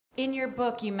In your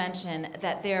book, you mention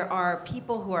that there are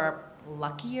people who are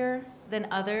luckier than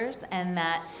others, and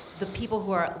that the people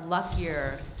who are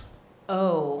luckier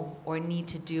owe or need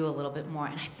to do a little bit more.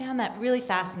 And I found that really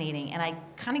fascinating, and I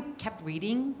kind of kept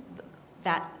reading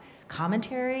that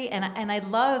commentary, and I'd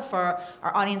love for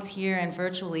our audience here and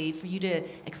virtually for you to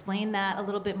explain that a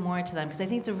little bit more to them, because I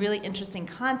think it's a really interesting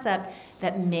concept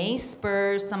that may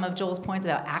spur some of Joel's points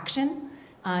about action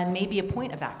and maybe a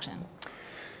point of action.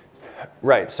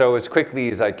 Right, so as quickly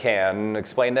as I can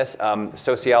explain this, a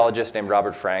sociologist named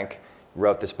Robert Frank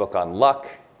wrote this book on luck,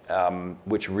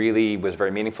 which really was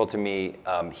very meaningful to me.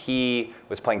 He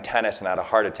was playing tennis and had a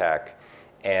heart attack,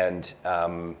 and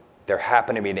there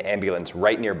happened to be an ambulance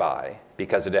right nearby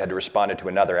because it had responded to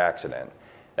another accident.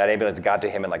 That ambulance got to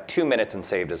him in like 2 minutes and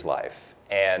saved his life.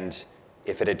 And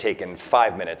if it had taken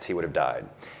 5 minutes, he would have died.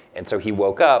 And so he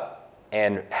woke up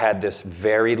and had this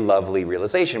very lovely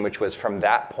realization, which was from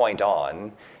that point on,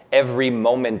 every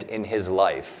moment in his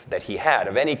life that he had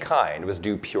of any kind was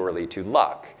due purely to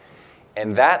luck.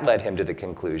 And that led him to the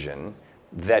conclusion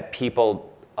that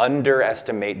people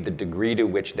underestimate the degree to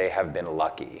which they have been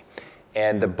lucky.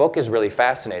 And the book is really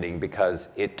fascinating because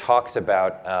it talks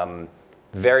about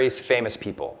various famous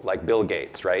people, like Bill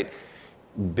Gates, right?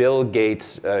 Bill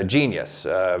Gates, genius,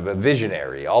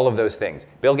 visionary, all of those things.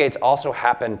 Bill Gates also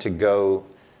happened to go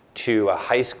to a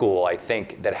high school, I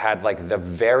think, that had like the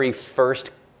very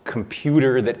first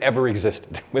computer that ever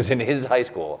existed was in his high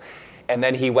school. And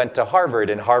then he went to Harvard,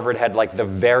 and Harvard had like the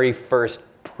very first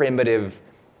primitive,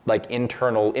 like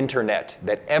internal internet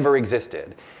that ever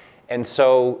existed. And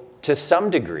so to some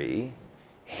degree,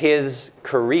 his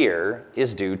career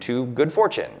is due to good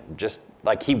fortune. Just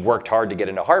like he worked hard to get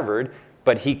into Harvard,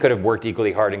 but he could have worked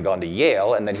equally hard and gone to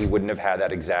Yale, and then he wouldn't have had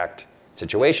that exact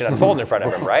situation unfold in front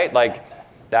of him, right? Like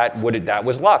that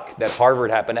was luck that Harvard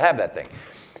happened to have that thing.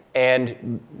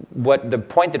 And what the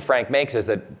point that Frank makes is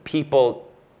that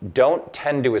people don't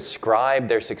tend to ascribe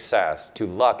their success to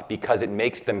luck because it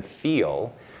makes them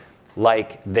feel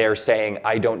like they're saying,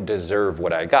 I don't deserve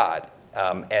what I got.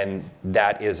 And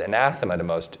that is anathema to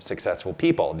most successful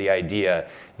people. The idea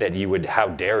that you would, how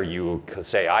dare you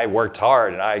say, I worked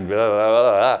hard and I blah, blah,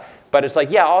 blah, blah. But it's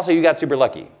like, yeah, also you got super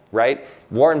lucky, right?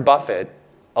 Warren Buffett,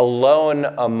 alone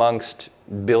amongst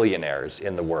billionaires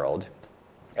in the world,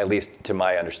 at least to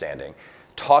my understanding,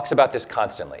 talks about this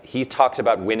constantly. He talks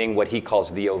about winning what he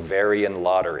calls the ovarian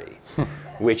lottery,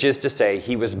 which is to say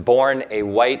he was born a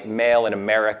white male in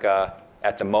America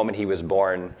at the moment he was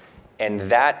born, and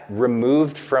that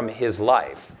removed from his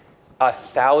life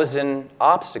 1,000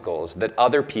 obstacles that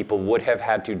other people would have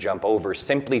had to jump over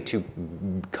simply to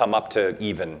come up to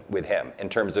even with him in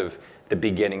terms of the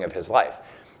beginning of his life.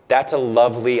 That's a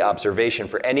lovely observation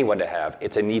for anyone to have.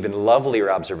 It's an even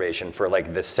lovelier observation for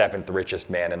like the 7th richest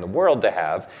man in the world to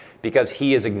have, because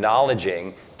he is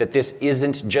acknowledging that this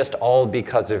isn't just all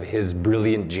because of his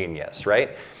brilliant genius,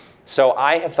 right? So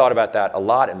I have thought about that a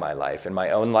lot in my life, in my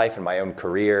own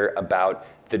career, about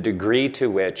the degree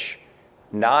to which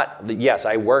yes,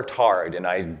 I worked hard and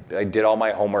I did all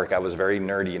my homework. I was very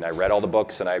nerdy and I read all the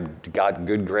books and I got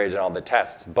good grades on all the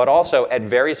tests. But also at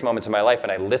various moments in my life,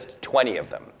 and I list 20 of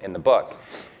them in the book,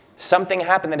 something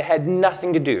happened that had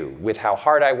nothing to do with how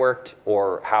hard I worked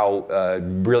or how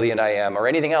brilliant I am or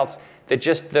anything else. That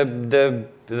just the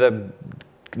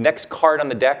next card on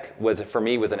the deck was, for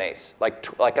me, was an ace, like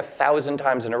 1,000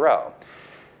 times in a row.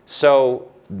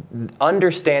 So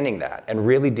understanding that and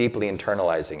really deeply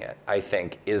internalizing it, I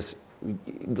think,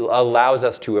 allows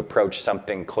us to approach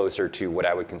something closer to what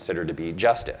I would consider to be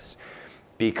justice,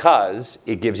 because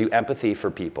it gives you empathy for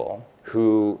people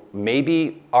who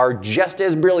maybe are just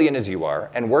as brilliant as you are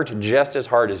and worked just as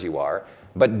hard as you are,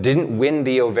 but didn't win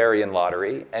the ovarian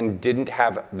lottery and didn't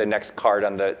have the next card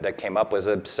on that came up was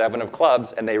a 7 of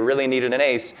clubs, and they really needed an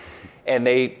ace, and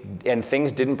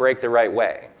things didn't break the right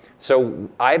way. So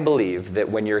I believe that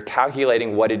when you're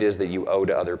calculating what it is that you owe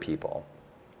to other people,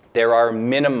 there are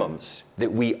minimums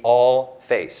that we all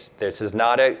face. This is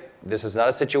not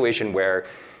a situation where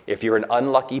if you're an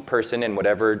unlucky person, and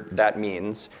whatever that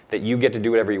means, that you get to do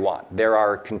whatever you want. There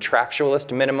are contractualist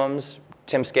minimums,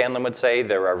 Tim Scanlon would say.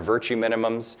 There are virtue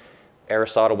minimums,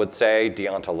 Aristotle would say,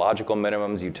 deontological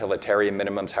minimums, utilitarian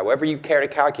minimums, however you care to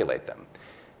calculate them.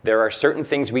 There are certain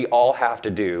things we all have to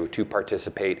do to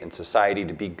participate in society,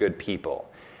 to be good people.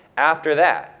 After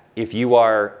that, if you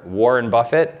are Warren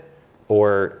Buffett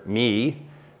or me,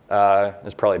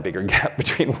 there's probably a bigger gap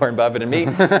between Warren Buffett and me,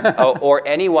 or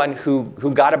anyone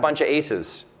who got a bunch of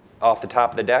aces off the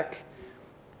top of the deck,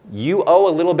 you owe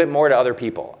a little bit more to other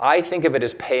people. I think of it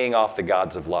as paying off the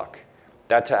gods of luck.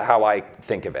 That's how I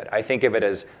think of it. I think of it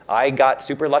as I got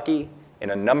super lucky, in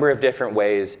a number of different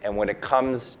ways, and when it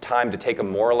comes time to take a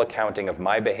moral accounting of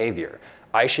my behavior,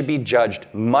 I should be judged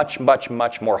much, much,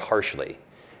 much more harshly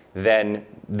than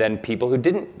people who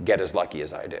didn't get as lucky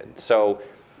as I did. So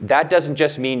that doesn't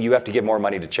just mean you have to give more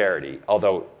money to charity,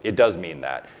 although it does mean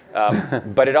that.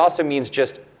 But it also means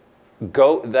just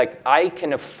I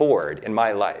can afford in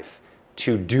my life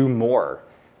to do more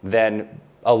than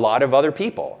a lot of other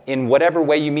people in whatever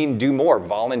way you mean do more,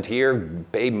 volunteer,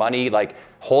 pay money, like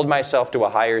hold myself to a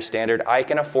higher standard. I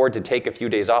can afford to take a few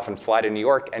days off and fly to New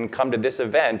York and come to this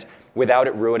event without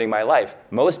it ruining my life.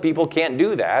 Most people can't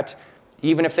do that.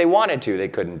 Even if they wanted to, they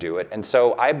couldn't do it. And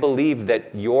so I believe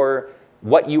that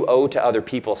what you owe to other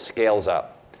people scales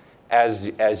up.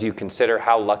 As you consider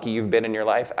how lucky you've been in your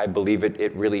life, I believe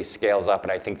it really scales up.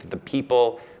 And I think that the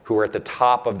people who are at the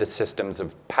top of the systems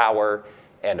of power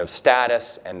and of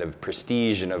status and of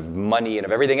prestige and of money and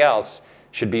of everything else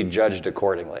should be judged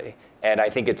accordingly. And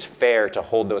I think it's fair to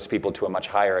hold those people to a much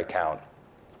higher account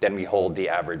than we hold the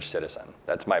average citizen.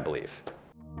 That's my belief.